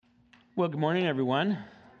Well, good morning, everyone.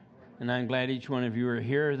 And I'm glad each one of you are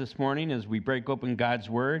here this morning as we break open God's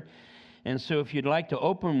Word. And so if you'd like to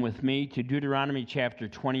open with me to Deuteronomy chapter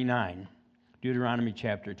 29. Deuteronomy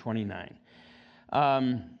chapter 29.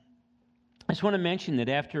 I just want to mention that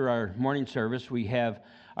after our morning service, we have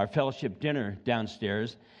our fellowship dinner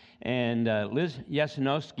downstairs. And Liz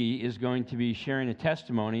Yasinowski is going to be sharing a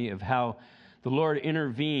testimony of how the Lord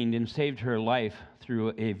intervened and saved her life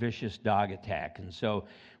through a vicious dog attack. And so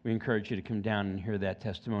we encourage you to come down and hear that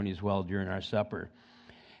testimony as well during our supper.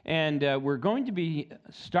 And we're going to be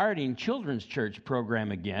starting children's church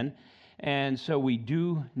program again, and so we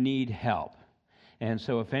do need help. And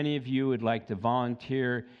so if any of you would like to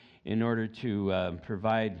volunteer in order to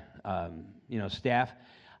provide staff,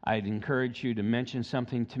 I'd encourage you to mention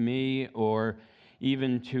something to me or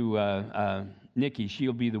even to Nikki.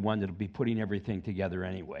 She'll be the one that'll be putting everything together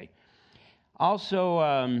anyway. Also,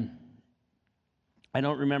 I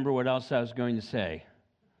don't remember what else I was going to say.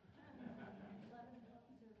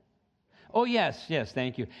 Oh, yes,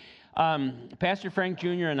 thank you. Pastor Frank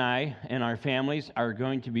Jr. and I and our families are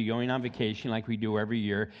going to be going on vacation like we do every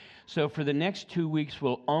year. So for the next 2 weeks,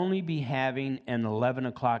 we'll only be having an 11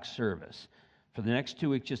 o'clock service. For the next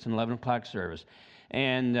 2 weeks, just an 11 o'clock service.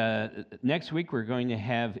 And next week, we're going to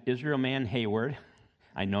have Israel Man Hayward.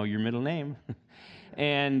 I know your middle name.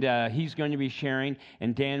 And he's going to be sharing,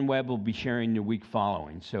 and Dan Webb will be sharing the week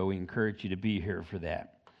following. So we encourage you to be here for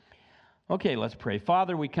that. Okay, let's pray.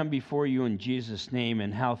 Father, we come before you in Jesus' name,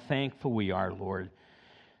 and how thankful we are, Lord,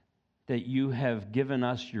 that you have given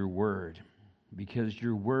us your word, because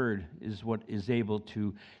your word is what is able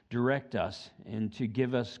to direct us and to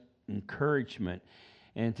give us encouragement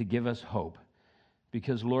and to give us hope.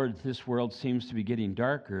 Because, Lord, this world seems to be getting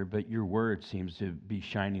darker, but your word seems to be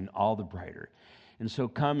shining all the brighter. And so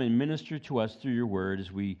come and minister to us through your word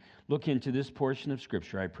as we look into this portion of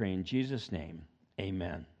Scripture. I pray in Jesus' name,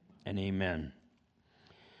 amen and amen.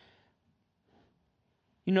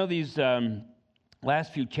 You know, these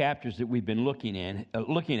last few chapters that we've been looking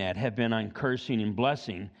at have been on cursing and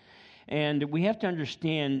blessing. And we have to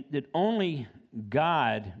understand that only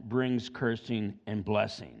God brings cursing and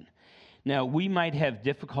blessing. Now, we might have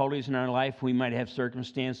difficulties in our life. We might have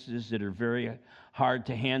circumstances that are very hard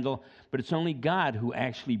to handle, but it's only God who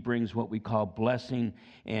actually brings what we call blessing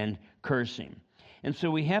and cursing. And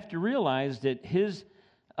so we have to realize that his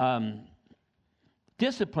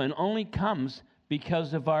discipline only comes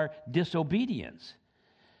because of our disobedience.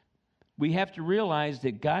 We have to realize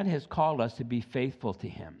that God has called us to be faithful to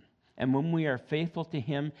him. And when we are faithful to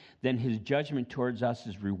him, then his judgment towards us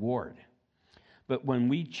is reward. But when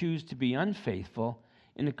we choose to be unfaithful,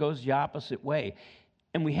 and it goes the opposite way.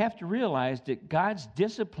 And we have to realize that God's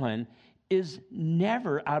discipline is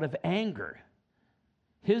never out of anger.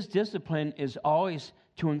 His discipline is always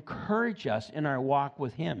to encourage us in our walk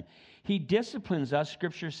with him. He disciplines us,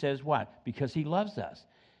 Scripture says what? Because he loves us.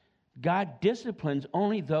 God disciplines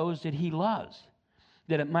only those that he loves,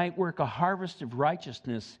 that it might work a harvest of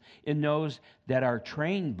righteousness in those that are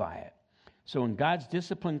trained by it. So when God's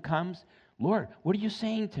discipline comes, Lord, what are you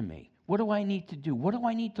saying to me? What do I need to do? What do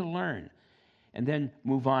I need to learn? And then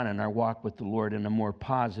move on in our walk with the Lord in a more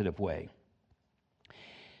positive way.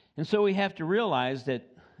 And so we have to realize that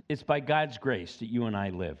it's by God's grace that you and I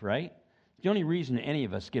live, right? The only reason any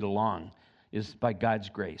of us get along is by God's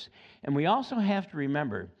grace. And we also have to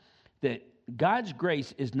remember that God's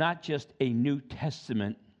grace is not just a New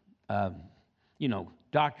Testament,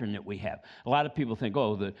 doctrine that we have. A lot of people think,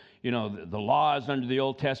 the law is under the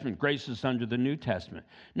Old Testament, grace is under the New Testament.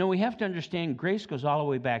 No, we have to understand grace goes all the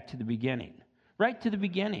way back to the beginning, right to the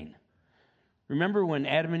beginning. Remember when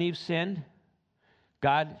Adam and Eve sinned?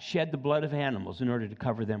 God shed the blood of animals in order to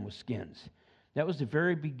cover them with skins. That was the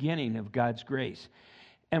very beginning of God's grace.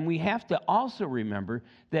 And we have to also remember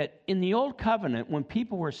that in the Old Covenant, when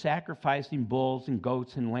people were sacrificing bulls and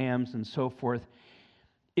goats and lambs and so forth,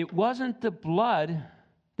 it wasn't the blood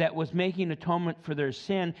that was making atonement for their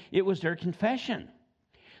sin, it was their confession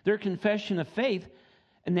of faith,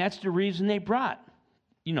 and that's the reason they brought,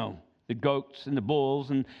 the goats and the bulls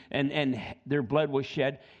and their blood was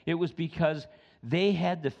shed. It was because they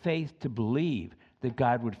had the faith to believe that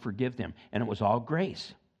God would forgive them, and it was all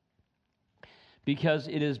grace. Because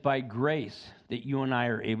it is by grace that you and I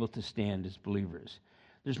are able to stand as believers.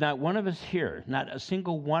 There's not one of us here, not a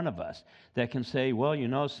single one of us, that can say,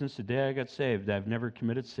 since the day I got saved, I've never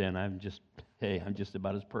committed sin. I'm just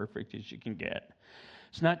about as perfect as you can get.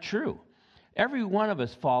 It's not true. Every one of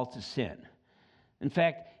us falls to sin. In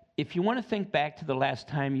fact, if you want to think back to the last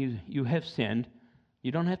time you have sinned,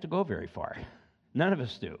 you don't have to go very far. None of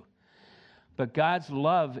us do. But God's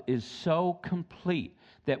love is so complete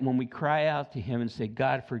that when we cry out to him and say,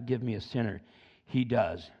 God, forgive me, a sinner, he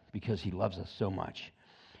does, because he loves us so much.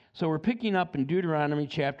 So we're picking up in Deuteronomy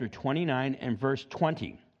chapter 29 and verse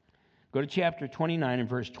 20. Go to chapter 29 and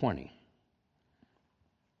verse 20.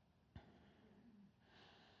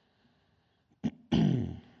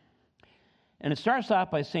 And it starts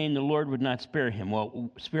off by saying the Lord would not spare him.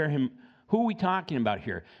 Well, spare him, who are we talking about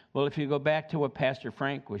here? Well, if you go back to what Pastor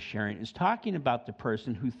Frank was sharing, it's talking about the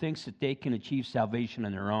person who thinks that they can achieve salvation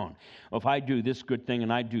on their own. Well, if I do this good thing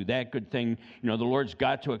and I do that good thing, the Lord's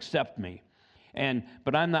got to accept me.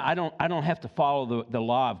 But I'm not. I don't have to follow the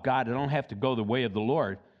law of God. I don't have to go the way of the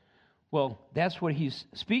Lord. Well, that's what he's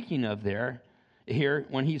speaking of here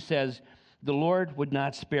when he says the Lord would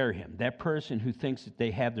not spare him, that person who thinks that they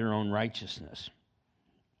have their own righteousness.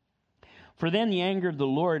 For then the anger of the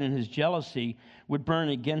Lord and his jealousy would burn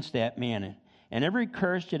against that man, and every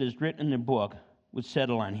curse that is written in the book would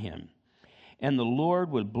settle on him, and the Lord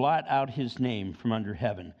would blot out his name from under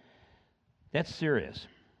heaven. That's serious,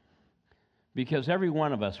 because every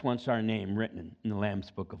one of us wants our name written in the Lamb's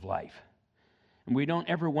Book of Life. And we don't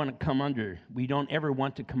ever want to come under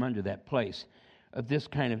that place of this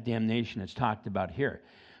kind of damnation that's talked about here.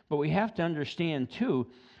 But we have to understand, too,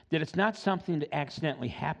 that it's not something that accidentally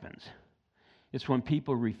happens. It's when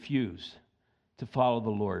people refuse to follow the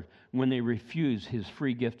Lord, when they refuse his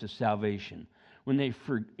free gift of salvation, when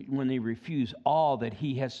they refuse all that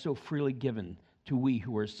he has so freely given to we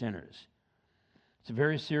who are sinners. It's a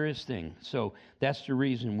very serious thing. So that's the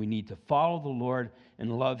reason we need to follow the Lord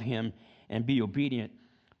and love him and be obedient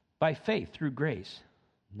by faith through grace,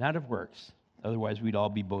 not of works. Otherwise, we'd all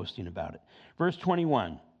be boasting about it. Verse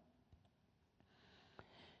 21.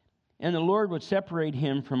 And the Lord would separate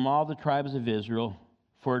him from all the tribes of Israel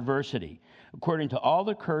for adversity, according to all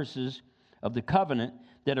the curses of the covenant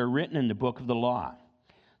that are written in the book of the law,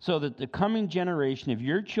 so that the coming generation of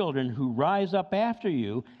your children who rise up after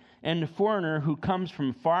you and the foreigner who comes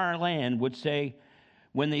from far land would say,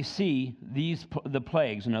 when they see the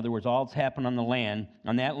plagues, in other words, all that's happened on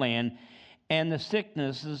that land, and the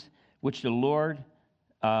sicknesses which the Lord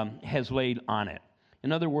has laid on it.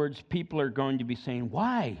 In other words, people are going to be saying,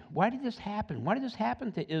 why? Why did this happen? Why did this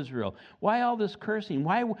happen to Israel? Why all this cursing?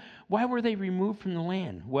 Why were they removed from the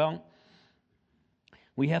land? Well,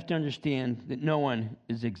 we have to understand that no one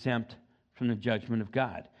is exempt from the judgment of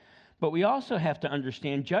God. But we also have to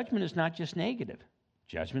understand judgment is not just negative.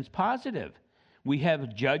 Judgment's positive. We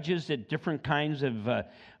have judges at different kinds of,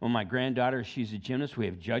 my granddaughter, she's a gymnast. We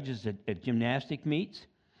have judges at gymnastic meets.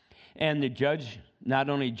 And the judge not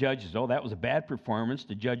only judges, that was a bad performance,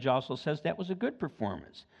 the judge also says that was a good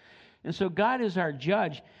performance. And so God is our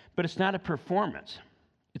judge, but it's not a performance.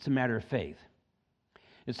 It's a matter of faith.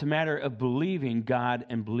 It's a matter of believing God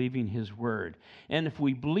and believing his word. And if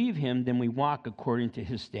we believe him, then we walk according to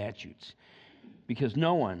his statutes, because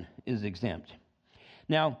no one is exempt.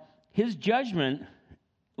 Now, his judgment,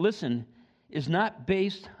 listen, is not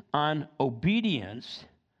based on obedience,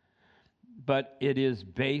 but it is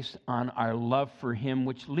based on our love for him,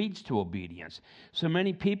 which leads to obedience. So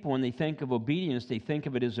many people, when they think of obedience, they think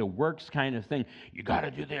of it as a works kind of thing. You got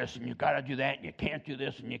to do this, and you got to do that, and you can't do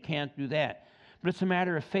this, and you can't do that. But it's a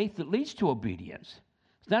matter of faith that leads to obedience.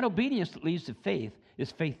 It's not obedience that leads to faith.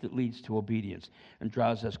 It's faith that leads to obedience and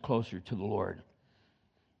draws us closer to the Lord.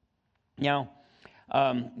 Now,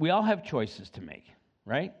 we all have choices to make,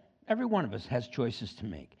 right? Every one of us has choices to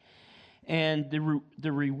make. And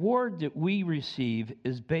the reward that we receive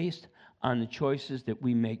is based on the choices that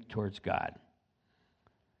we make towards God.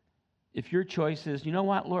 If your choice is, you know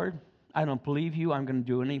what, Lord, I don't believe you, I'm going to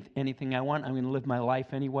do anything I want, I'm going to live my life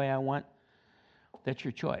any way I want, that's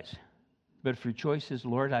your choice. But if your choice is,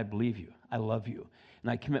 Lord, I believe you, I love you,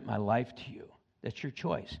 and I commit my life to you, that's your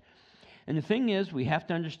choice. And the thing is, we have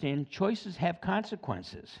to understand choices have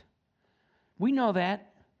consequences. We know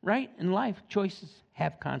that, right? In life, choices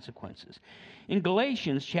have consequences. In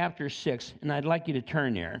Galatians chapter 6, and I'd like you to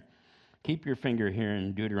turn there. Keep your finger here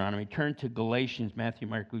in Deuteronomy. Turn to Galatians, Matthew,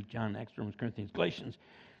 Mark, Luke, John, Acts, Romans, Corinthians,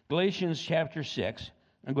 Galatians chapter 6,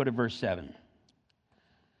 and go to verse 7.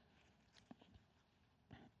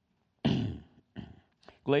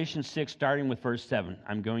 Galatians 6, starting with verse 7.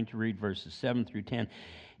 I'm going to read verses 7 through 10.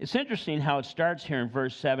 It's interesting how it starts here in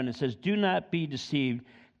verse 7. It says, do not be deceived,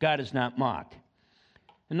 God is not mocked.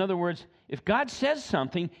 In other words, if God says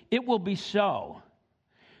something, it will be so.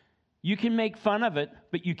 You can make fun of it,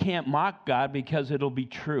 but you can't mock God because it'll be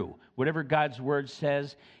true. Whatever God's word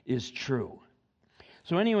says is true.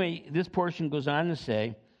 So anyway, this portion goes on to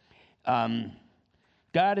say,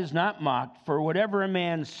 God is not mocked, for whatever a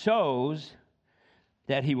man sows,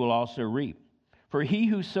 that he will also reap. For he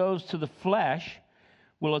who sows to the flesh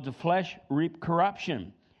will of the flesh reap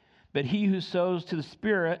corruption, but he who sows to the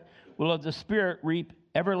Spirit will of the Spirit reap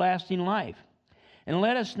everlasting life. And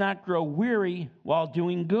let us not grow weary while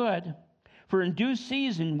doing good, for in due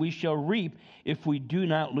season we shall reap if we do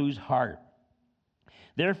not lose heart.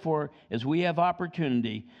 Therefore, as we have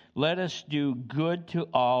opportunity, let us do good to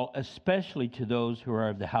all, especially to those who are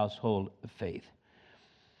of the household of faith.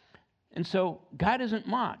 And so, God isn't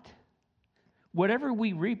mocked. Whatever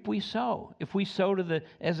we reap, we sow. If we sow to the,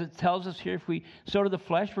 as it tells us here, if we sow to the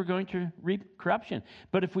flesh, we're going to reap corruption.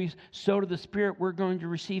 But if we sow to the Spirit, we're going to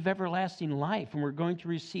receive everlasting life, and we're going to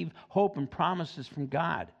receive hope and promises from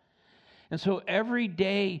God. And so every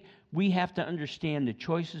day we have to understand the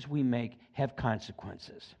choices we make have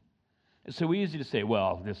consequences. And so we easy to say,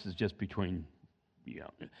 well, this is just between,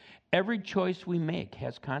 Every choice we make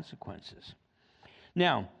has consequences.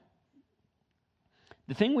 Now,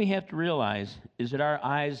 the thing we have to realize is that our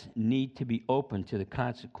eyes need to be open to the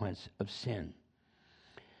consequence of sin.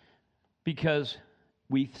 Because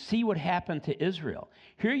we see what happened to Israel.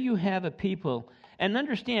 Here you have a people, and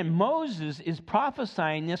understand, Moses is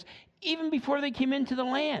prophesying this even before they came into the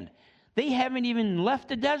land. They haven't even left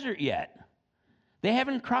the desert yet. They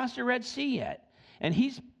haven't crossed the Red Sea yet. And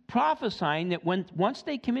he's prophesying that once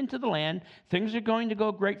they come into the land, things are going to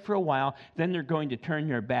go great for a while, then they're going to turn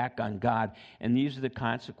their back on God, and these are the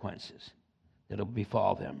consequences that will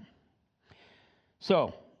befall them.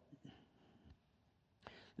 So,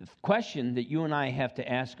 the question that you and I have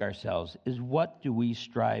to ask ourselves is, what do we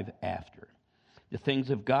strive after? The things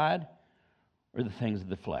of God or the things of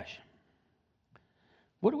the flesh?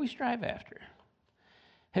 What do we strive after?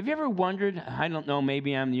 Have you ever wondered, I don't know,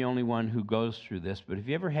 maybe I'm the only one who goes through this, but have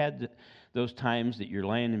you ever had those times that you're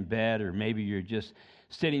laying in bed, or maybe you're just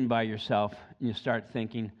sitting by yourself and you start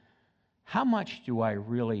thinking, how much do I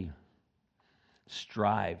really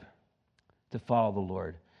strive to follow the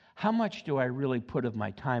Lord? How much do I really put of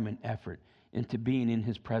my time and effort into being in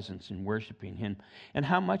His presence and worshiping Him? And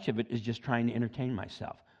how much of it is just trying to entertain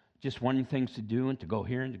myself? Just wanting things to do and to go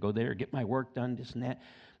here and to go there, get my work done, this and that.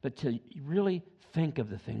 But to really think of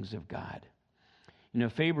the things of God.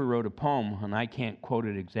 Faber wrote a poem, and I can't quote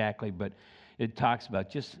it exactly, but it talks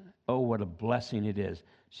about just, what a blessing it is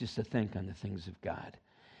just to think on the things of God.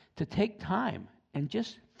 To take time and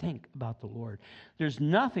just think about the Lord. There's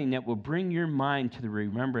nothing that will bring your mind to the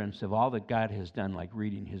remembrance of all that God has done like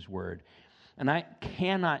reading His Word. And I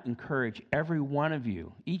cannot encourage every one of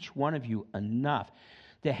you, each one of you, enough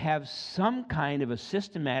to have some kind of a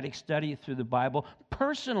systematic study through the Bible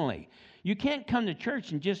personally. You can't come to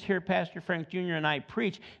church and just hear Pastor Frank Jr. and I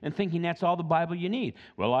preach and thinking that's all the Bible you need.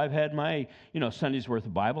 Well, I've had my, Sunday's worth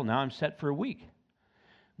of Bible. Now I'm set for a week.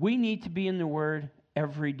 We need to be in the Word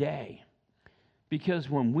every day. Because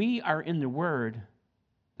when we are in the Word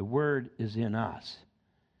is in us.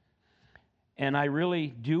 And I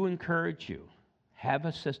really do encourage you, have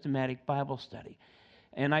a systematic Bible study.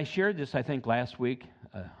 And I shared this, I think, last week.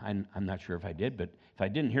 I'm not sure if I did, but if I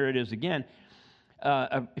didn't, here it is again.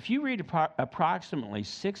 If you read approximately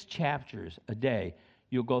 6 chapters a day,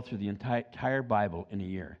 you'll go through the entire Bible in a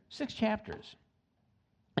year. 6 chapters.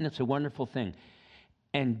 And it's a wonderful thing.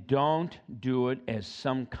 And don't do it as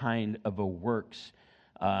some kind of a works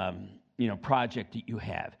project that you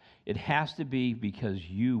have. It has to be because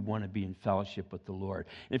you want to be in fellowship with the Lord.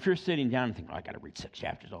 And if you're sitting down and thinking, I got to read 6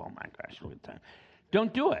 chapters, oh my gosh, look at the time.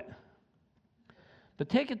 Don't do it. But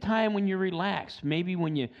take a time when you're relaxed. Maybe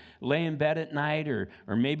when you lay in bed at night, or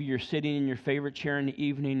maybe you're sitting in your favorite chair in the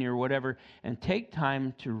evening or whatever, and take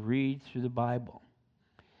time to read through the Bible.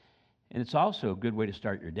 And it's also a good way to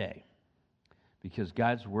start your day, because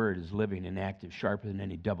God's Word is living and active, sharper than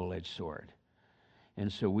any double-edged sword.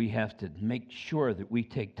 And so we have to make sure that we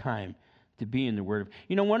take time to be in the Word.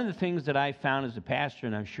 One of the things that I found as a pastor,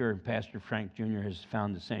 and I'm sure Pastor Frank Jr. has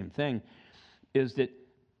found the same thing, is that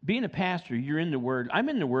being a pastor, you're in the Word. I'm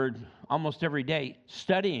in the Word almost every day,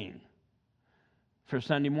 studying for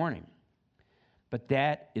Sunday morning. But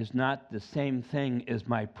that is not the same thing as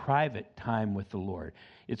my private time with the Lord.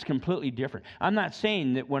 It's completely different. I'm not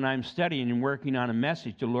saying that when I'm studying and working on a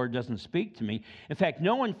message, the Lord doesn't speak to me. In fact,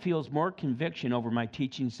 no one feels more conviction over my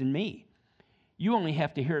teachings than me. You only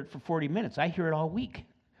have to hear it for 40 minutes. I hear it all week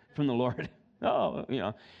from the Lord.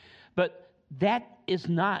 But that is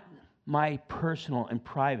not my personal and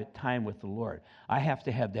private time with the Lord. I have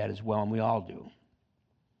to have that as well, and we all do.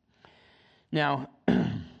 Now,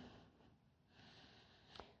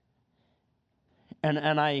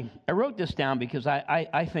 and I wrote this down because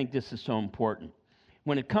I think this is so important.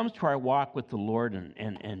 When it comes to our walk with the Lord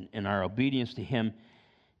and our obedience to Him,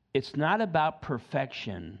 it's not about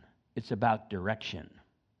perfection, it's about direction.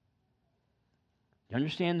 You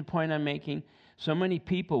understand the point I'm making? So many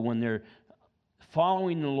people, when they're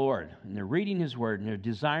following the Lord and they're reading His Word and they're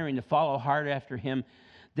desiring to follow hard after Him,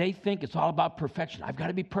 they think it's all about perfection. I've got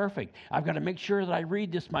to be perfect. I've got to make sure that I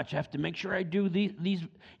read this much. I have to make sure I do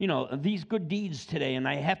these good deeds today, and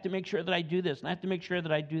I have to make sure that I do this, and I have to make sure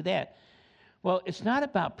that I do that. Well, it's not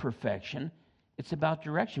about perfection. It's about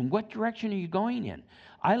direction. What direction are you going in?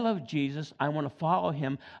 I love Jesus. I want to follow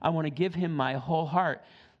Him. I want to give Him my whole heart.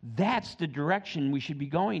 That's the direction we should be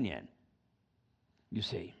going in. You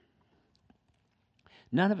see,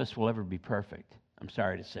 none of us will ever be perfect, I'm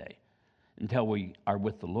sorry to say, until we are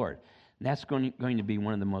with the Lord. And that's going to be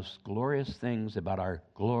one of the most glorious things about our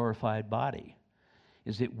glorified body,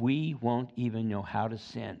 is that we won't even know how to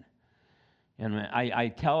sin. And I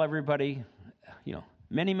tell everybody,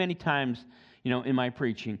 many, many times, in my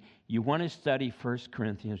preaching, you want to study 1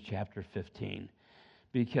 Corinthians chapter 15,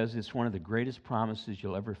 because it's one of the greatest promises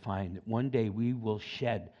you'll ever find, that one day we will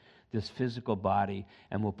shed this physical body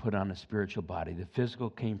and we'll put on a spiritual body. The physical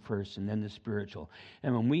came first and then the spiritual.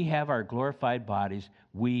 And when we have our glorified bodies,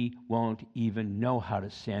 we won't even know how to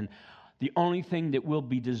sin. The only thing that we'll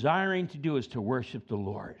be desiring to do is to worship the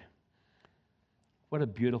Lord. What a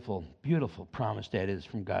beautiful, beautiful promise that is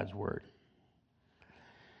from God's Word.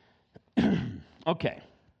 Okay.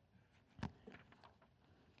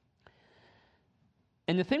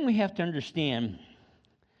 And the thing we have to understand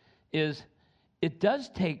is it does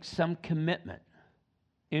take some commitment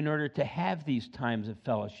in order to have these times of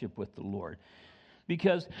fellowship with the Lord.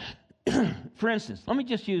 Because, for instance, let me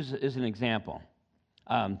just use as an example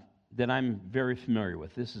that I'm very familiar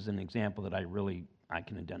with. This is an example that I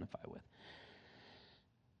can identify with.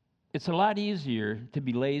 It's a lot easier to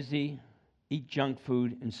be lazy, eat junk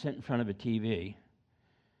food, and sit in front of a TV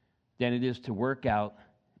than it is to work out,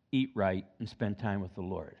 eat right, and spend time with the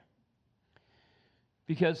Lord.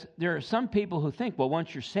 Because there are some people who think, well,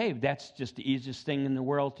 once you're saved, that's just the easiest thing in the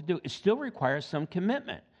world to do. It still requires some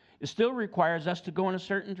commitment. It still requires us to go in a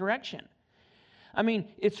certain direction. I mean,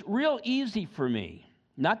 it's real easy for me.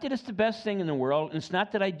 Not that it's the best thing in the world, and it's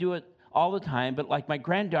not that I do it all the time, but like my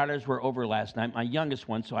granddaughters were over last night, my youngest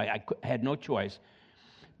one, so I had no choice.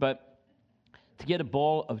 But to get a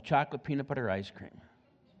bowl of chocolate peanut butter ice cream,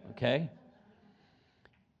 okay?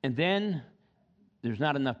 And then there's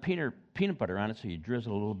not enough peanut butter on it, so you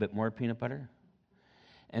drizzle a little bit more peanut butter.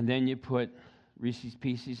 And then you put Reese's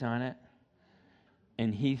Pieces on it,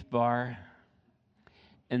 and Heath Bar,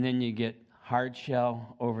 and then you get hard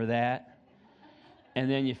shell over that. And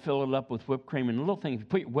then you fill it up with whipped cream. And the little thing, if you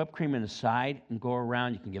put your whipped cream in the side and go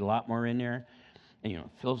around, you can get a lot more in there. And, it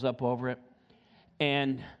fills up over it.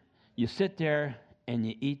 And you sit there and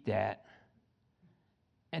you eat that.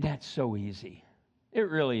 And that's so easy. It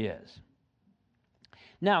really is.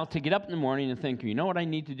 Now, to get up in the morning and think, you know what I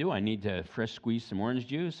need to do? I need to fresh squeeze some orange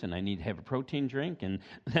juice, and I need to have a protein drink, and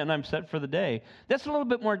then I'm set for the day. That's a little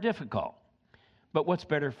bit more difficult. But what's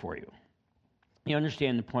better for you? You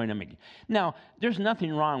understand the point I'm making. Now, there's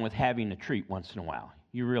nothing wrong with having a treat once in a while.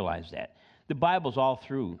 You realize that. The Bible's all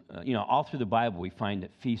through the Bible we find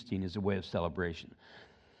that feasting is a way of celebration.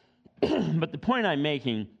 But the point I'm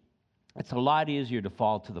making, it's a lot easier to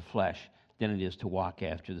fall to the flesh than it is to walk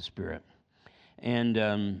after the Spirit.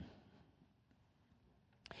 And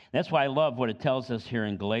that's why I love what it tells us here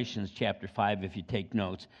in Galatians chapter 5, if you take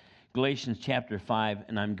notes. Galatians chapter 5,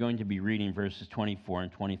 and I'm going to be reading verses 24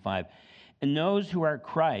 and 25. And those who are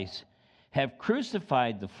Christ have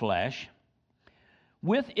crucified the flesh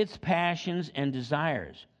with its passions and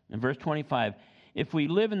desires. In verse 25, if we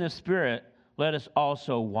live in the Spirit, let us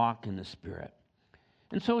also walk in the Spirit.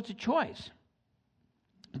 And so it's a choice.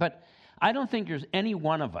 But I don't think there's any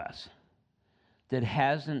one of us that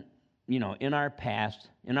hasn't, in our past,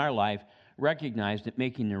 in our life, recognized that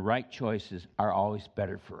making the right choices are always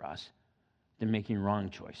better for us than making wrong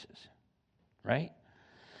choices. Right?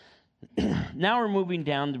 Now we're moving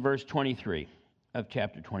down to verse 23 of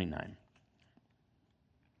chapter 29.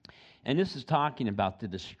 And this is talking about the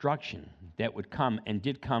destruction that would come and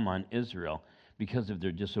did come on Israel because of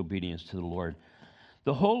their disobedience to the Lord.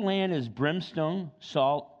 The whole land is brimstone,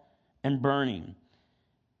 salt, and burning.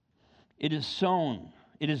 It is sown.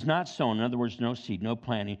 It is not sown. In other words, no seed, no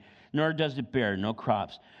planting, nor does it bear, no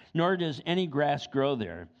crops, nor does any grass grow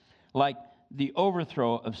there, like the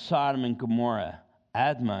overthrow of Sodom and Gomorrah,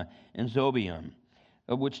 Admah and Zeboim,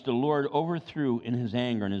 of which the Lord overthrew in His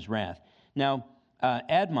anger and His wrath. Now,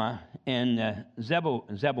 Admah and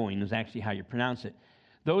Zeboim is actually how you pronounce it.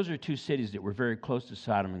 Those are two cities that were very close to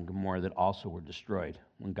Sodom and Gomorrah that also were destroyed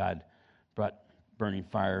when God brought burning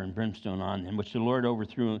fire and brimstone on them, which the Lord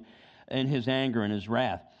overthrew in His anger and His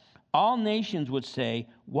wrath. all nations would say,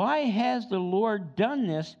 why has the Lord done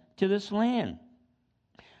this to this land?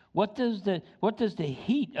 What does the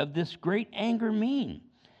heat of this great anger mean?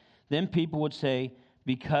 Then people would say,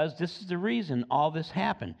 because this is the reason all this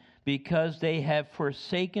happened, because they have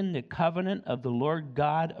forsaken the covenant of the Lord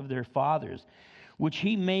God of their fathers, which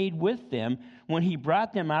he made with them when he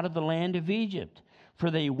brought them out of the land of Egypt. For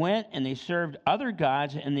they went and they served other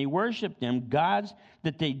gods, and they worshipped them, gods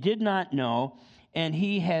that they did not know, and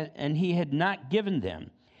he had not given them.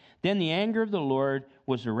 Then the anger of the Lord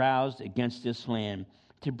was aroused against this land,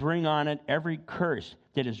 to bring on it every curse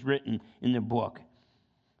that is written in the book.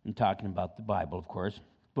 I'm talking about the Bible, of course,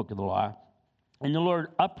 book of the law. And the Lord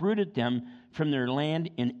uprooted them from their land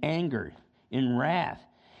in anger, in wrath,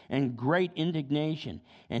 and great indignation.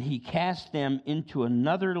 And he cast them into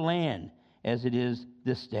another land, as it is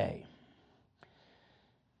this day.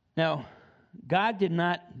 Now, God did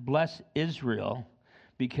not bless Israel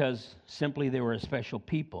because simply they were a special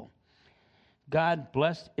people. God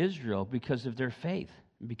blessed Israel because of their faith,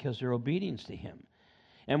 because of their obedience to him.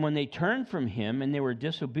 And when they turned from him and they were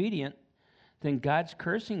disobedient, then God's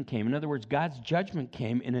cursing came. In other words, God's judgment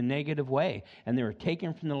came in a negative way, and they were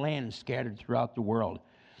taken from the land and scattered throughout the world.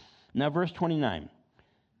 Now, verse 29.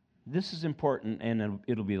 This is important, and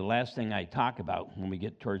it'll be the last thing I talk about when we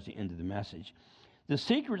get towards the end of the message. The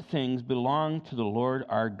secret things belong to the Lord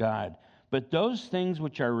our God, but those things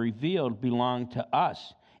which are revealed belong to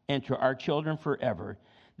us and to our children forever,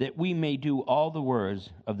 that we may do all the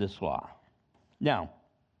words of this law. Now,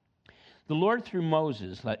 the Lord through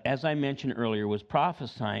Moses, as I mentioned earlier, was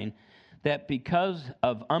prophesying that because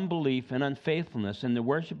of unbelief and unfaithfulness and the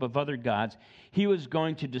worship of other gods, he was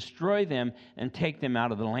going to destroy them and take them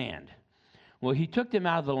out of the land. Well, he took them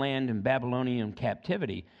out of the land in Babylonian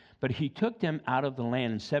captivity, but he took them out of the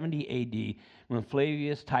land in 70 A.D. when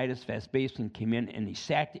Flavius Titus Vespasian came in and he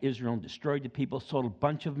sacked Israel and destroyed the people, sold a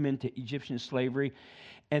bunch of them into Egyptian slavery,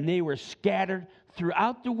 and they were scattered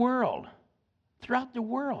throughout the world,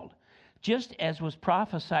 just as was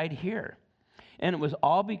prophesied here. And it was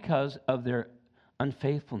all because of their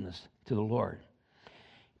unfaithfulness to the Lord.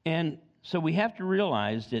 And so we have to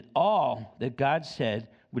realize that all that God said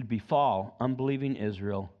would befall unbelieving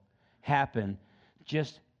Israel happened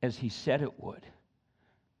just as he said it would.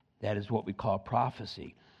 That is what we call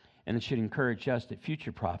prophecy. And it should encourage us that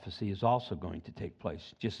future prophecy is also going to take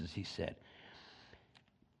place, just as he said.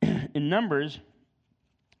 In Numbers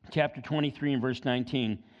chapter 23 and verse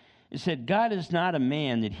 19, it said, God is not a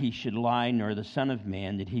man that he should lie, nor the son of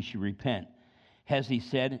man that he should repent. Has he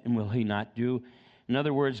said, and will he not do? In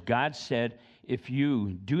other words, God said, if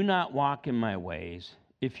you do not walk in my ways,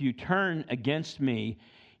 if you turn against me,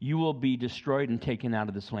 you will be destroyed and taken out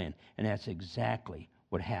of this land. And that's exactly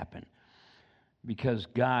what happened. Because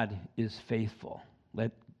God is faithful.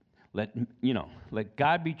 Let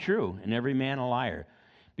God be true and every man a liar.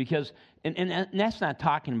 Because, and that's not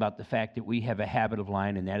talking about the fact that we have a habit of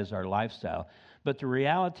lying and that is our lifestyle. But the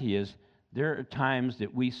reality is there are times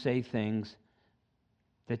that we say things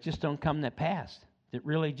that just don't come to pass, that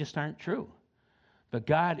really just aren't true. But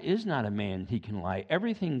God is not a man he can lie.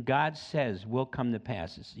 Everything God says will come to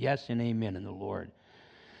pass. It's yes and amen in the Lord.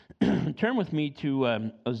 Turn with me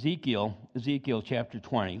to Ezekiel chapter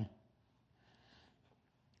 20.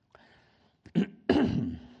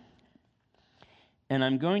 And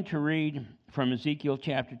I'm going to read from Ezekiel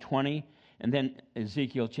chapter 20 and then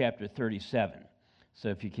Ezekiel chapter 37. So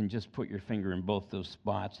if you can just put your finger in both those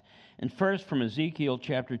spots. And first from Ezekiel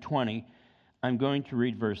chapter 20, I'm going to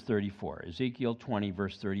read verse 34. Ezekiel 20,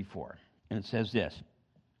 verse 34. And it says this.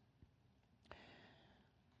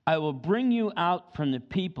 I will bring you out from the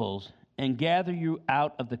peoples and gather you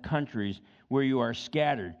out of the countries where you are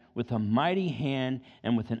scattered with a mighty hand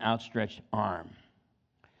and with an outstretched arm.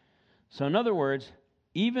 So in other words,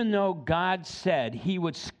 even though God said he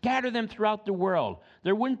would scatter them throughout the world,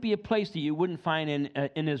 there wouldn't be a place that you wouldn't find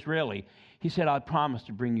in Israeli. He said, I promise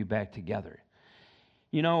to bring you back together.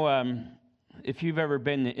 You know, if you've ever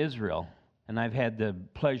been to Israel, and I've had the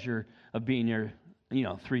pleasure of being there,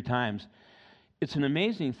 3 times, it's an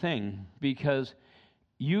amazing thing because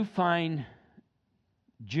you find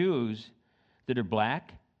Jews that are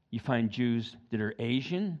black, you find Jews that are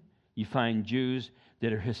Asian, you find Jews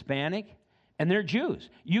that are Hispanic, and they're Jews.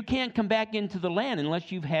 You can't come back into the land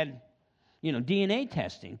unless you've had, DNA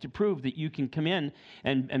testing to prove that you can come in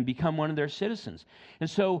and become one of their citizens. And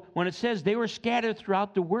so when it says they were scattered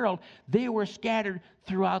throughout the world, they were scattered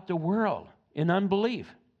throughout the world in unbelief.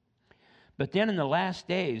 But then in the last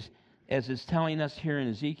days, as it's telling us here in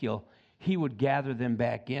Ezekiel, he would gather them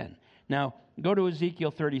back in. Now, go to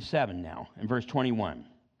Ezekiel 37 now, in verse 21.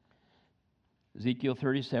 Ezekiel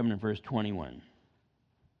 37 and verse 21.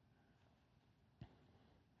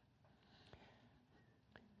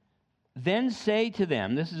 Then say to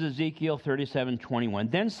them, this is Ezekiel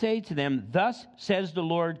 37:21. Then say to them, thus says the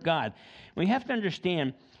Lord God. We have to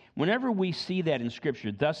understand, whenever we see that in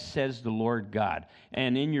Scripture, thus says the Lord God,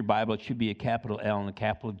 and in your Bible it should be a capital L and a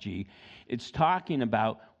capital G, it's talking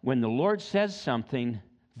about when the Lord says something,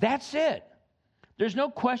 that's it. There's no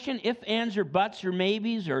question, if, ands, or buts, or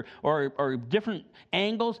maybes, or different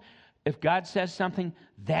angles. If God says something,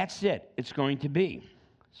 that's it. It's going to be.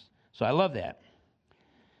 So I love that.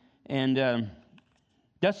 And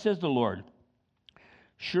thus says the Lord,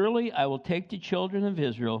 surely I will take the children of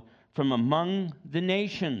Israel from among the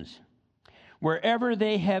nations, wherever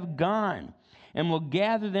they have gone, and will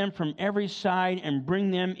gather them from every side and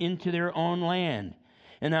bring them into their own land.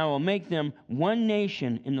 And I will make them one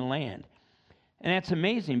nation in the land. And that's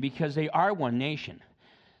amazing because they are one nation.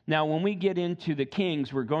 Now, when we get into the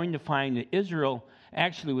Kings, we're going to find that Israel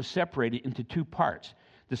actually was separated into two parts.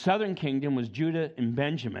 The southern kingdom was Judah and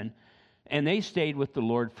Benjamin, and they stayed with the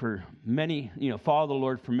Lord for many, followed the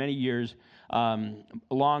Lord for many years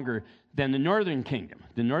longer than the northern kingdom.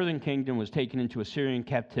 The northern kingdom was taken into Assyrian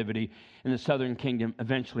captivity, and the southern kingdom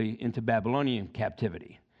eventually into Babylonian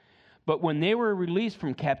captivity. But when they were released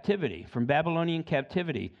from captivity, from Babylonian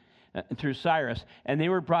captivity through Cyrus, and they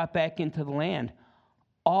were brought back into the land,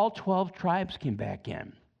 all 12 tribes came back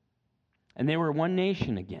in, and they were one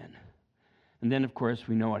nation again. And then, of course,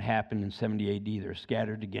 we know what happened in 70 A.D. They're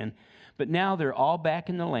scattered again. But now they're all back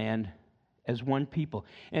in the land as one people.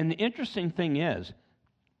 And the interesting thing is,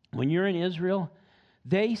 when you're in Israel,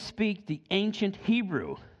 they speak the ancient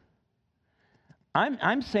Hebrew.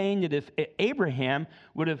 I'm saying that if Abraham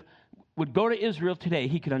would go to Israel today,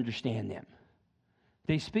 he could understand them.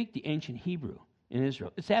 They speak the ancient Hebrew in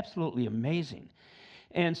Israel. It's absolutely amazing.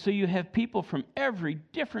 And so you have people from every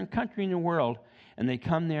different country in the world, and they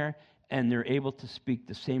come there, and they're able to speak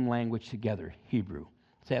the same language together, Hebrew.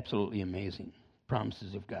 It's absolutely amazing.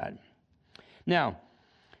 Promises of God. Now,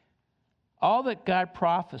 all that God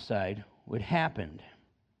prophesied would happen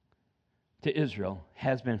to Israel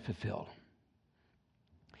has been fulfilled.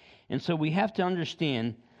 And so we have to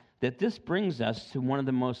understand that this brings us to one of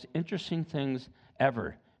the most interesting things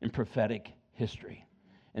ever in prophetic history.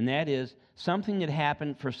 And that is something that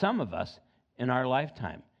happened for some of us in our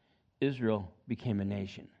lifetime. Israel became a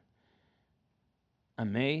nation.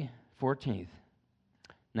 On May 14th,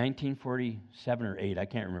 1947 or 8, I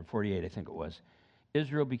can't remember, 48 I think it was,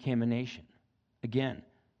 Israel became a nation. Again,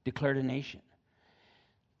 declared a nation.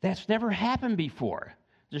 That's never happened before.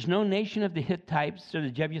 There's no nation of the Hittites or the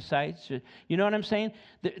Jebusites. You know what I'm saying?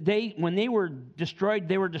 When they were destroyed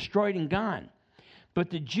and gone. But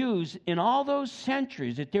the Jews, in all those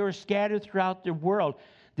centuries that they were scattered throughout the world,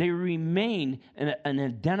 they remained an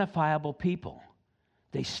identifiable people.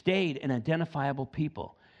 They stayed an identifiable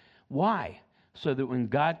people. Why? So that when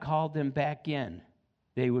God called them back in,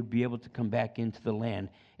 they would be able to come back into the land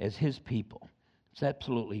as His people. It's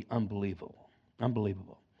absolutely unbelievable.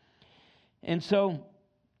 Unbelievable. And so,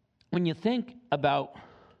 when you think about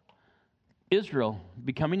Israel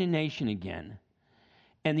becoming a nation again,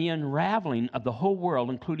 and the unraveling of the whole world,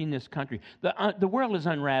 including this country, the world is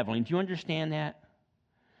unraveling. Do you understand that?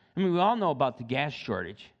 I mean, we all know about the gas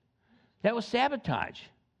shortage. That was sabotage.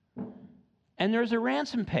 And there's a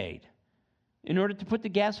ransom paid in order to put the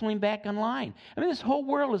gasoline back online. I mean, this whole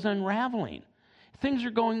world is unraveling. Things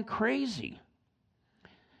are going crazy.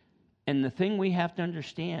 And the thing we have to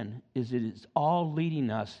understand is it is all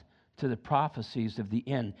leading us to the prophecies of the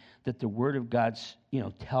end that the Word of God,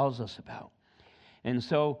 tells us about. And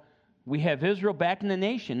so we have Israel back in the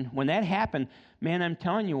nation. When that happened, man, I'm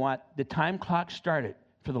telling you what, the time clock started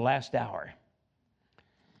for the last hour.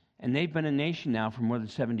 And they've been a nation now for more than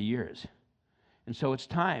 70 years. And so it's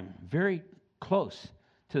time, very close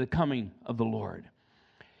to the coming of the Lord.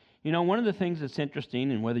 You know, one of the things that's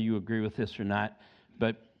interesting, and whether you agree with this or not,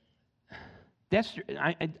 but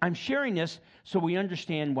I'm sharing this so we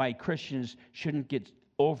understand why Christians shouldn't get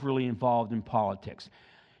overly involved in politics.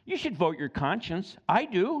 You should vote your conscience. I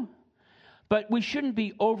do. But we shouldn't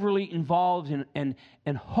be overly involved and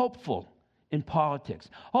hopeful in politics.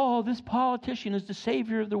 Oh, this politician is the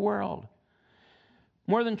savior of the world.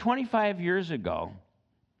 More than 25 years ago,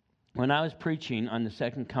 when I was preaching on the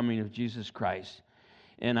second coming of Jesus Christ,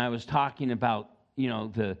 and I was talking about,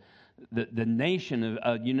 the nation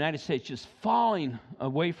of the United States just falling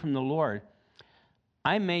away from the Lord,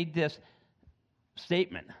 I made this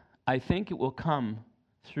statement. I think it will come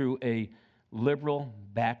through a liberal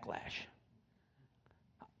backlash.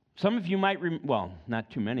 Some of you might,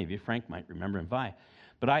 not too many of you, Frank might remember and Vi,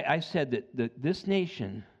 But I said that this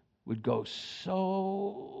nation would go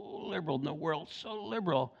so liberal in the world, so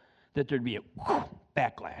liberal, that there'd be a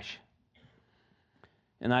backlash.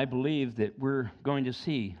 And I believe that we're going to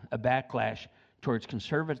see a backlash towards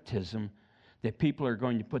conservatism, that people are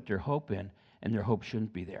going to put their hope in, and their hope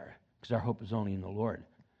shouldn't be there, because our hope is only in the Lord.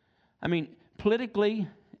 I mean, politically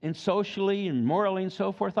and socially and morally and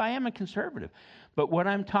so forth, I am a conservative. But what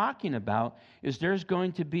I'm talking about is there's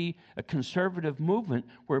going to be a conservative movement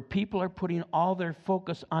where people are putting all their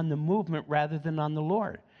focus on the movement rather than on the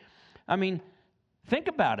Lord. I mean, think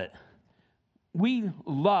about it. We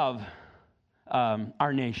love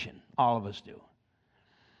our nation. All of us do.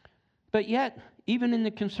 But yet, even in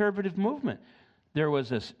the conservative movement, there was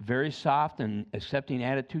this very soft and accepting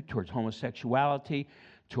attitude towards homosexuality,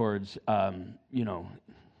 towards,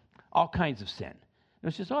 all kinds of sin. It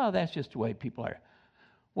was just, that's just the way people are.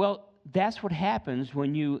 Well, that's what happens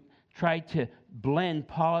when you try to blend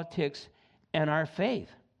politics and our faith,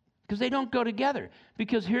 because they don't go together.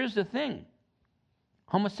 Because here's the thing.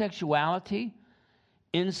 Homosexuality,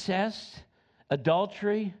 incest,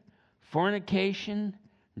 adultery, fornication,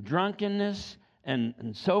 drunkenness, and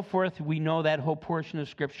so forth, we know that whole portion of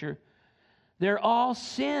Scripture. They're all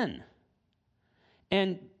sin.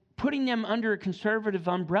 And putting them under a conservative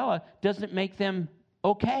umbrella doesn't make them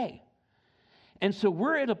okay. And so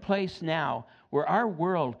we're at a place now where our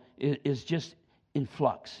world is just in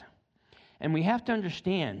flux. And we have to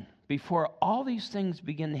understand, before all these things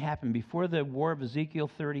begin to happen, before the war of Ezekiel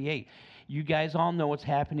 38, you guys all know what's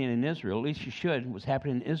happening in Israel. At least you should. What's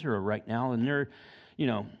happening in Israel right now, and they're,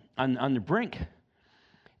 on the brink.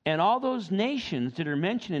 And all those nations that are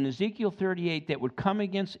mentioned in Ezekiel 38 that would come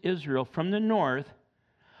against Israel from the north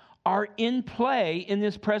are in play in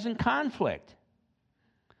this present conflict.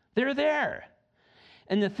 They're there.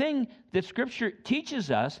 And the thing that Scripture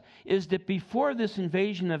teaches us is that before this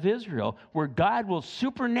invasion of Israel, where God will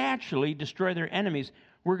supernaturally destroy their enemies,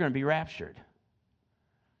 we're going to be raptured.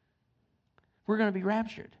 We're going to be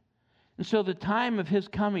raptured. And so the time of His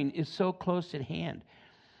coming is so close at hand.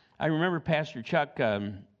 I remember Pastor Chuck,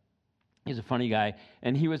 he's a funny guy,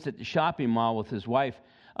 and he was at the shopping mall with his wife,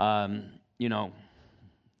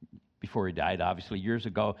 before he died, obviously, years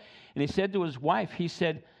ago. And he said to his wife, he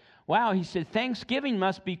said, Thanksgiving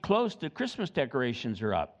must be close. The Christmas decorations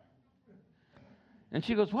are up. And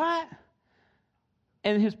she goes, what?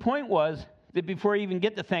 And his point was that before you even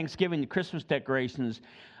get to Thanksgiving, the Christmas decorations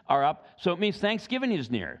are up. So it means Thanksgiving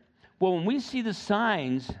is near. Well, when we see the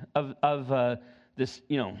signs of this,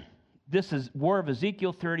 this is War of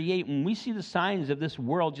Ezekiel 38. When we see the signs of this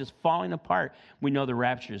world just falling apart, we know the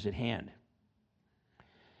rapture is at hand.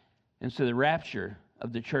 And so the rapture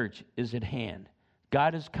of the church is at hand.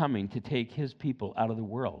 God is coming to take His people out of the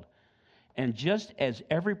world. And just as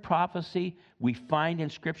every prophecy we find in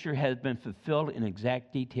Scripture has been fulfilled in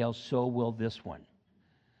exact detail, so will this one.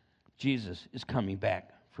 Jesus is coming back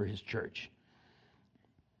for His church.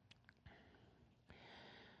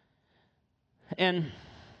 And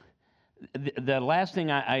the last thing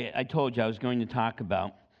I told you I was going to talk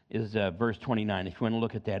about is verse 29, if you want to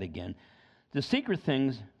look at that again. The secret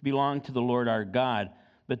things belong to the Lord our God,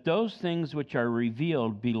 but those things which are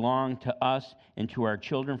revealed belong to us and to our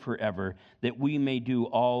children forever, that we may do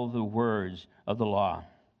all the words of the law.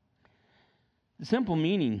 The simple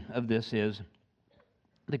meaning of this is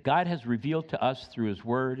that God has revealed to us through His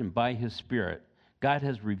Word and by His Spirit. God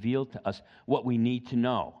has revealed to us what we need to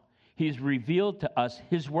know. He's revealed to us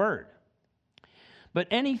His Word. But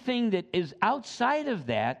anything that is outside of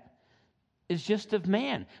that is just of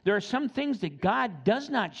man. There are some things that God does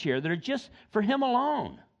not share that are just for Him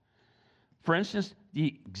alone. For instance,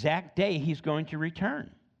 the exact day He's going to return.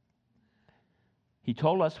 He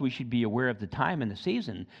told us we should be aware of the time and the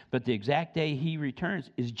season, but the exact day He returns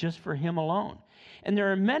is just for Him alone. And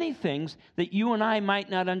there are many things that you and I might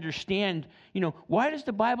not understand. Why does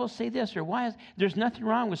the Bible say this? Or there's nothing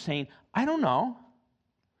wrong with saying, I don't know.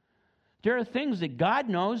 There are things that God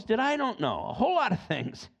knows that I don't know. A whole lot of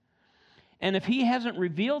things. And if He hasn't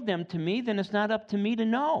revealed them to me, then it's not up to me to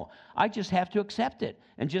know. I just have to accept it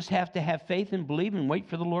and just have to have faith and believe and wait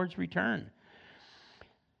for the Lord's return.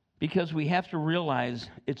 Because we have to realize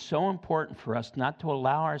it's so important for us not to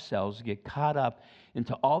allow ourselves to get caught up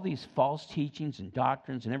into all these false teachings and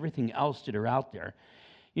doctrines and everything else that are out there.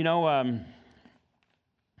 The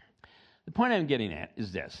point I'm getting at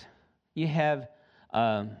is this. You have,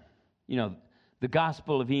 the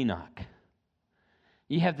Gospel of Enoch.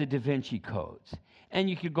 You have the Da Vinci codes. And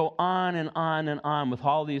you could go on and on and on with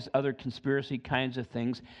all these other conspiracy kinds of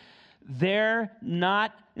things. They're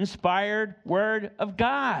not inspired Word of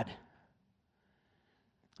God.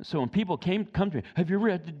 So when people come to me, have you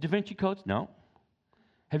read the Da Vinci Codes? No.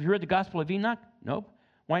 Have you read the Gospel of Enoch? Nope.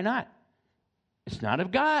 Why not? It's not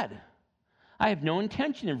of God. I have no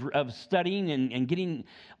intention of studying and getting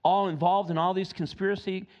all involved in all these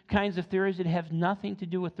conspiracy kinds of theories that have nothing to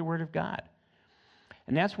do with the Word of God.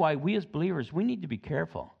 And that's why we as believers, we need to be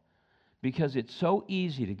careful, because it's so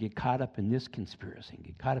easy to get caught up in this conspiracy and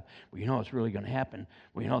get caught up, well, it's really going to happen.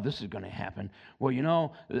 Well, this is going to happen.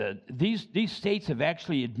 Well, these states have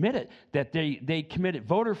actually admitted that they committed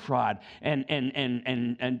voter fraud, and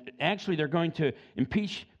actually they're going to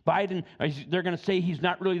impeach Biden. They're going to say he's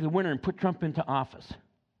not really the winner and put Trump into office.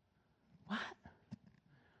 What?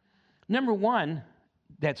 Number one,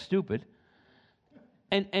 that's stupid.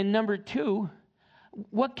 And number two,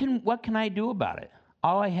 what can I do about it?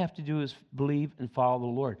 All I have to do is believe and follow the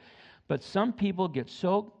Lord. But some people get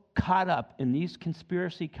so caught up in these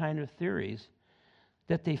conspiracy kind of theories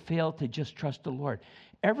that they fail to just trust the Lord.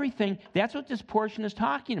 Everything, that's what this portion is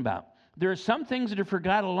talking about. There are some things that are for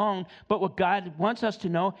God alone, but what God wants us to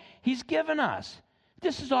know, He's given us.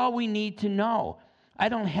 This is all we need to know. I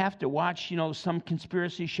don't have to watch, some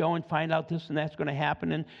conspiracy show and find out this and that's going to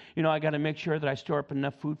happen. And, I got to make sure that I store up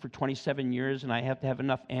enough food for 27 years and I have to have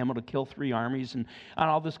enough ammo to kill 3 armies and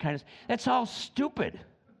all this kind of stuff. That's all stupid.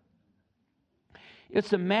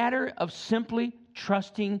 It's a matter of simply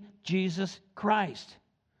trusting Jesus Christ.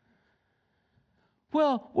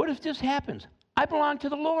 Well, what if this happens? I belong to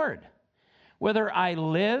the Lord. Whether I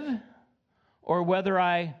live or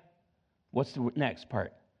whether what's the next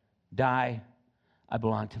part? Die, I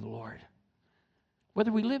belong to the Lord.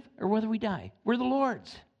 Whether we live or whether we die, we're the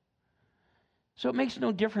Lord's. So it makes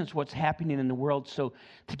no difference what's happening in the world. So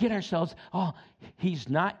to get ourselves, He's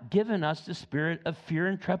not given us the spirit of fear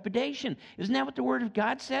and trepidation. Isn't that what the Word of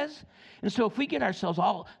God says? And so if we get ourselves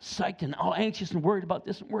all psyched and all anxious and worried about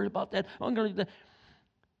this and worried about that,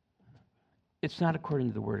 it's not according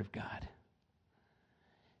to the Word of God.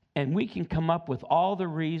 And we can come up with all the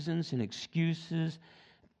reasons and excuses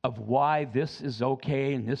of why this is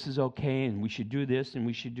okay and this is okay and we should do this and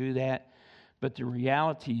we should do that. But the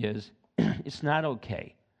reality is, it's not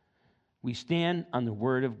okay. We stand on the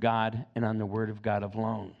Word of God and on the Word of God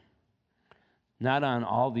alone, not on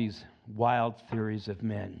all these wild theories of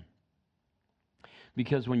men.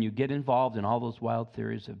 Because when you get involved in all those wild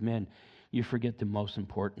theories of men, you forget the most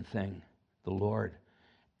important thing, the Lord,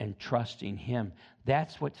 and trusting Him.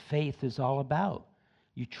 That's what faith is all about.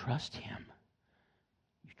 You trust Him.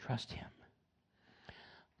 You trust Him.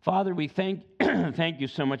 Father, we thank you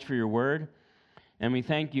so much for your word, and we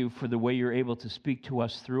thank you for the way you're able to speak to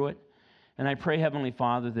us through it. And I pray, Heavenly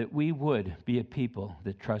Father, that we would be a people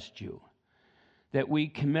that trust you, that we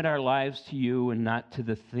commit our lives to you and not to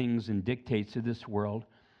the things and dictates of this world.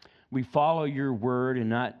 We follow your word and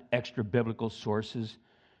not extra biblical sources.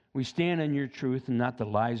 We stand on your truth and not the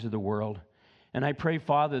lies of the world. And I pray,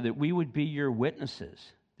 Father, that we would be your witnesses,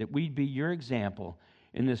 that we'd be your example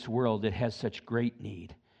in this world that has such great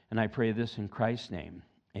need. And I pray this in Christ's name.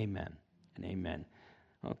 Amen and amen.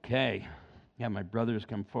 Okay. Yeah, my brothers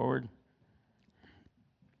come forward.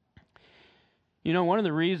 One of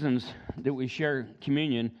the reasons that we share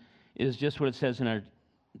communion is just what it says in our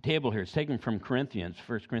table here. It's taken from Corinthians,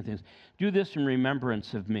 1 Corinthians. Do this in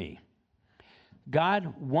remembrance of me.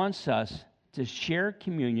 God wants us to share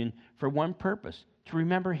communion for one purpose, to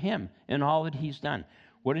remember Him and all that He's done.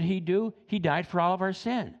 What did He do? He died for all of our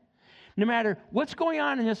sin. No matter what's going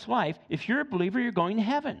on in this life, if you're a believer, you're going to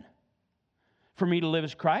heaven. For me to live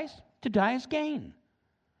as Christ, to die as gain.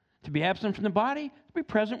 To be absent from the body, to be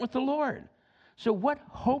present with the Lord. So what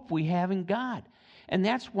hope we have in God. And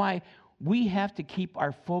that's why we have to keep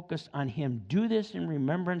our focus on Him. Do this in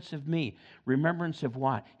remembrance of me. Remembrance of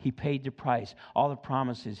what? He paid the price. All the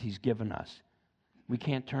promises He's given us. We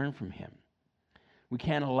can't turn from Him. We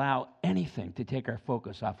can't allow anything to take our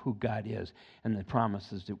focus off who God is and the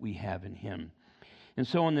promises that we have in Him. And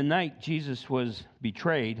so on the night Jesus was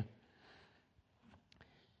betrayed,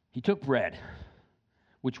 He took bread,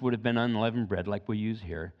 which would have been unleavened bread like we use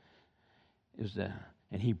here,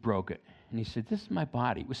 and He broke it. And He said, this is my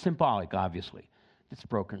body. It was symbolic, obviously. It's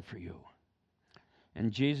broken for you.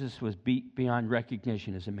 And Jesus was beat beyond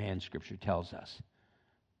recognition as a man, Scripture tells us,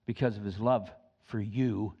 because of His love for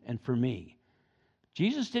you and for me.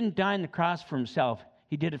 Jesus didn't die on the cross for Himself.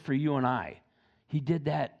 He did it for you and I. He did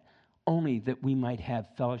that only that we might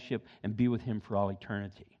have fellowship and be with Him for all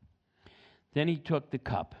eternity. Then He took the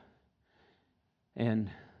cup, and,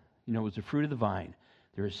 it was the fruit of the vine.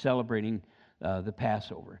 They were celebrating the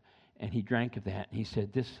Passover. And He drank of that, and He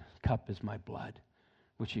said, this cup is my blood,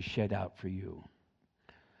 which is shed out for you.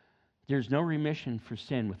 There's no remission for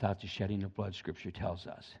sin without the shedding of blood, Scripture tells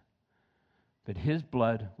us. But his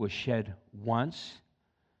blood was shed once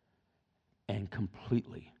and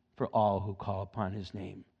completely for all who call upon his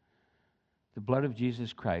name. The blood of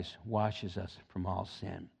Jesus Christ washes us from all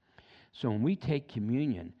sin. So when we take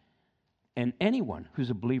communion, and anyone who's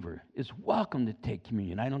a believer is welcome to take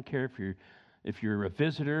communion. I don't care if you're a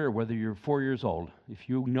visitor or whether you're 4 years old. If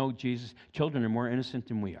you know Jesus, children are more innocent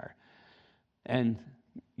than we are. And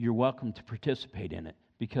you're welcome to participate in it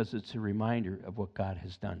because it's a reminder of what God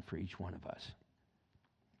has done for each one of us.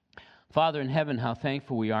 Father in heaven, how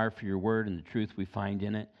thankful we are for your word and the truth we find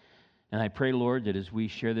in it. And I pray, Lord, that as we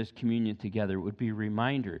share this communion together, it would be a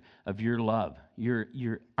reminder of your love,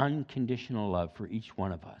 your unconditional love for each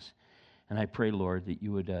one of us. And I pray, Lord, that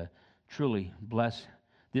you would truly bless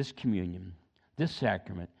this communion, this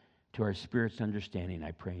sacrament, to our spirit's understanding.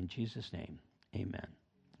 I pray in Jesus' name. Amen.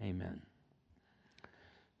 Amen.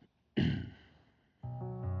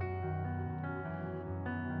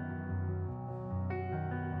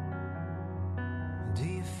 Do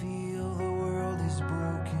you feel the world is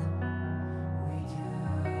broken? We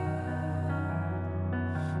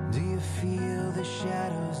do. Do you feel the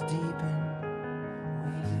shadows deepen?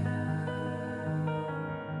 We do.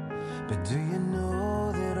 But do you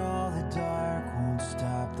know that all the dark won't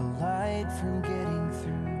stop the light from getting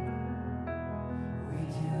through? We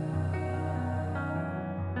do.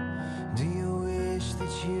 Do you wish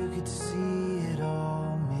that you could see it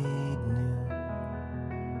all made new?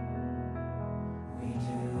 We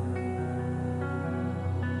do.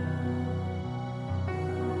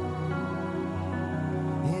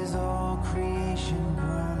 Is all creation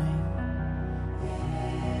groaning?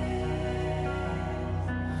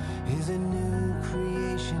 Is a new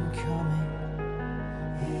creation coming?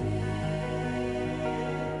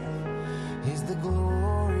 Is the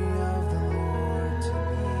glory of the Lord to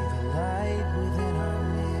be the light within our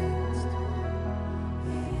midst?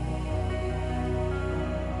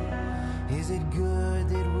 Is it good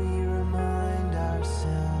that we remind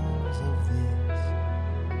ourselves of this?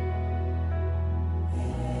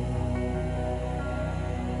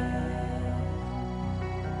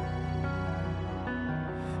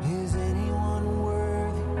 Is anyone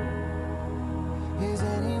worthy? Is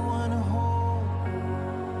anyone whole?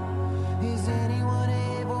 Is anyone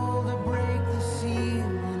able to break the seal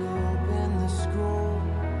and open the scroll?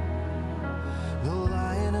 The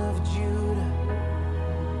Lion of Judah,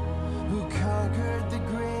 who conquered the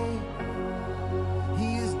grave.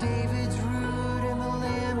 He is David's root and the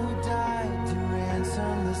Lamb who died to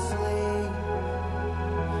ransom the slave.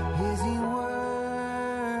 Is he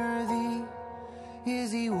worthy?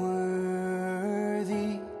 Is he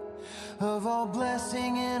worthy of all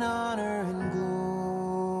blessing and honor and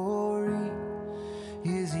glory?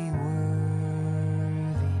 Is he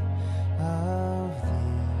worthy of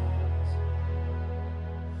this?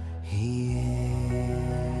 He is.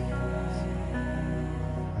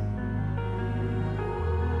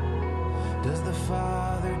 Does the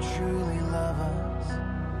Father truly love us?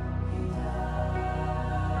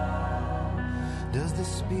 Does the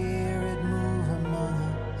Spirit move among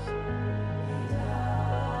us?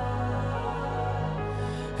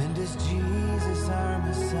 And does Jesus, our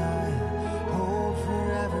Messiah, hold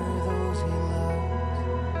forever those he loves?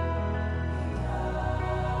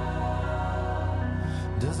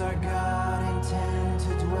 Does our God intend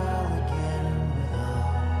to dwell again with us?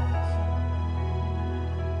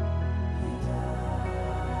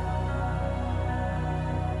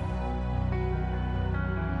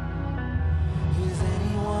 Is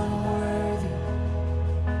anyone worthy?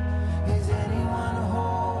 Is anyone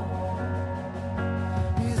whole?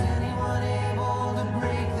 Is anyone able to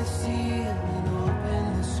break the seal and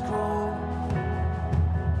open the scroll?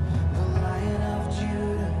 The Lion of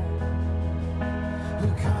Judah, who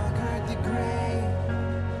conquered the grave.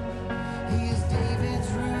 He is David's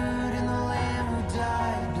root and the Lamb who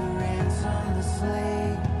died to ransom the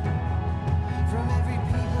slave. From every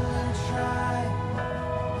people and tribe,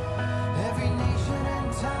 every nation and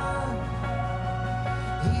tongue,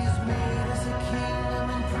 he has made us a kingdom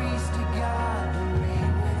and priest to God to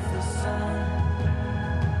reign with the Son.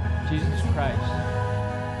 Jesus Christ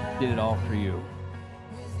did it all for you,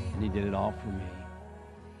 and he did it all for me.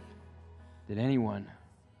 That anyone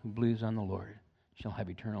who believes on the Lord shall have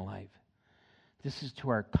eternal life. This is to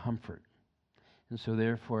our comfort. And so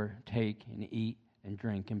therefore, take and eat and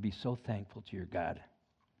drink and be so thankful to your God.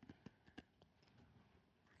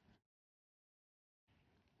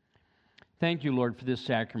 Thank you, Lord, for this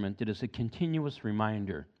sacrament that is a continuous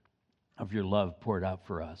reminder of your love poured out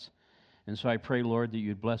for us. And so I pray, Lord, that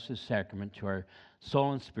you'd bless this sacrament to our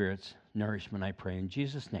soul and spirit's nourishment, I pray in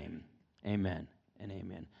Jesus' name. Amen and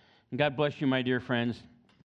amen. And God bless you, my dear friends.